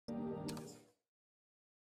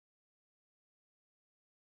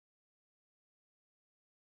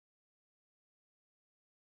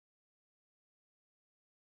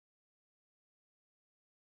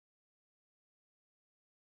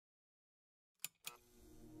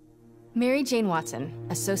Mary Jane Watson,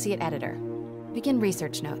 Associate Editor. Begin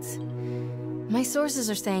research notes. My sources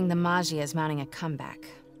are saying the Maggia is mounting a comeback.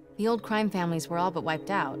 The old crime families were all but wiped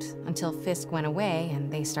out, until Fisk went away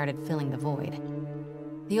and they started filling the void.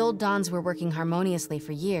 The old Dons were working harmoniously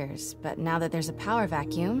for years, but now that there's a power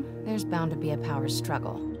vacuum, there's bound to be a power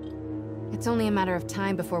struggle. It's only a matter of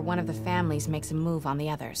time before one of the families makes a move on the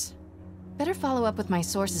others. Better follow up with my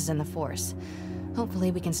sources in the Force.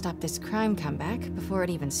 Hopefully we can stop this crime comeback before it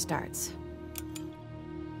even starts.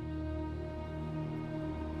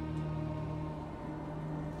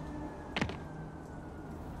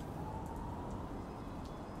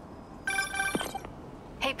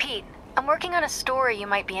 Hey Pete, I'm working on a story you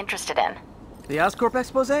might be interested in. The Oscorp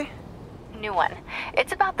expose? New one.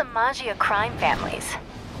 It's about the Maggia crime families.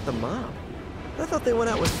 The mob? I thought they went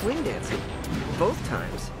out with swing dancing. Both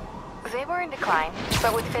times. They were in decline,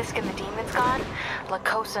 but with Fisk and the demons gone, La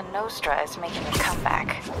Cosa Nostra is making a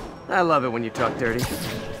comeback. I love it when you talk dirty.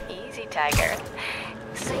 Easy, Tiger.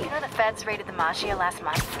 So you know the feds raided the Maggia last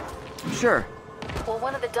month? Sure. Well,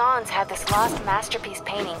 one of the Dons had this lost masterpiece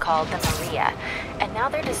painting called the Maria, and now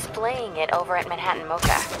they're displaying it over at Manhattan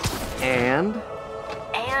Mocha. And?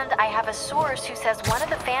 And I have a source who says one of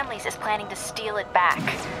the families is planning to steal it back.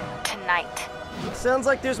 Tonight. Sounds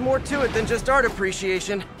like there's more to it than just art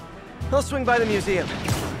appreciation. I'll swing by the museum.